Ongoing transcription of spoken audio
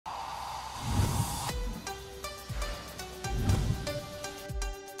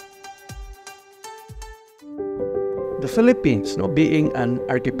The Philippines, being an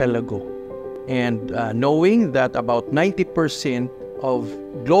archipelago, and knowing that about 90% of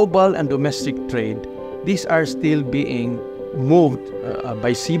global and domestic trade, these are still being moved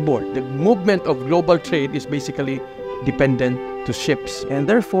by seaboard. The movement of global trade is basically dependent to ships, and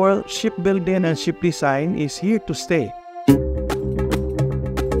therefore shipbuilding and ship design is here to stay.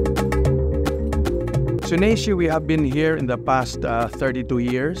 Tsuneishi, we have been here in the past 32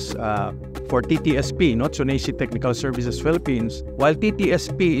 years for TTSP, Tsuneishi Technical Services Philippines. While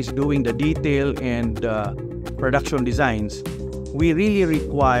TTSP is doing the detail and production designs, we really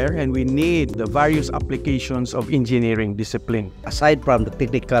require and we need the various applications of engineering discipline. Aside from the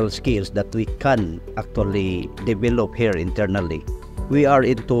technical skills that we can actually develop here internally, we are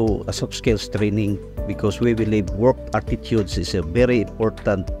into a soft skills training because we believe work attitudes is a very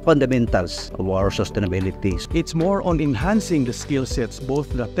important fundamentals of our sustainability. It's more on enhancing the skill sets,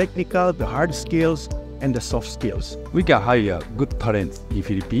 both the technical, the hard skills, and the soft skills. We can hire good talents in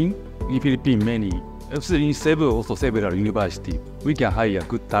Philippines. In Philippines, in Cebu, also several universities, we can hire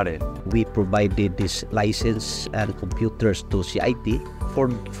good talent. We provided this license and computers to CIT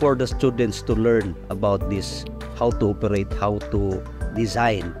for the students to learn about this, how to operate, how to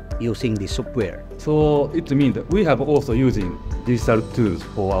design using the software. So it means that we have also using digital tools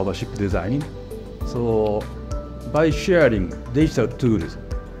for our ship design. So by sharing digital tools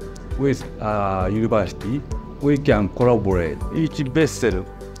with university, we can collaborate. Each vessel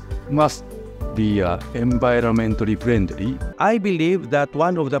must be environmentally friendly. I believe that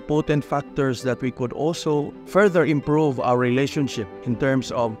one of the potent factors that we could also further improve our relationship in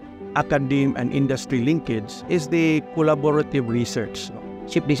terms of academe and industry linkage is the collaborative research.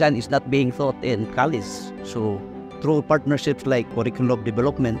 Ship design is not being taught in college, so through partnerships like curriculum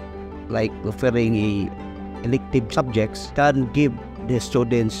development, like offering elective subjects, can give the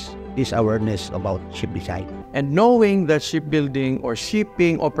students this awareness about ship design. And knowing that shipbuilding or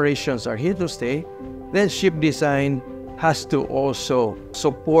shipping operations are here to stay, then ship design has to also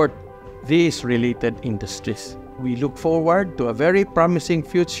support these related industries. We look forward to a very promising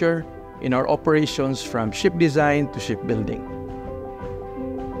future in our operations from ship design to shipbuilding.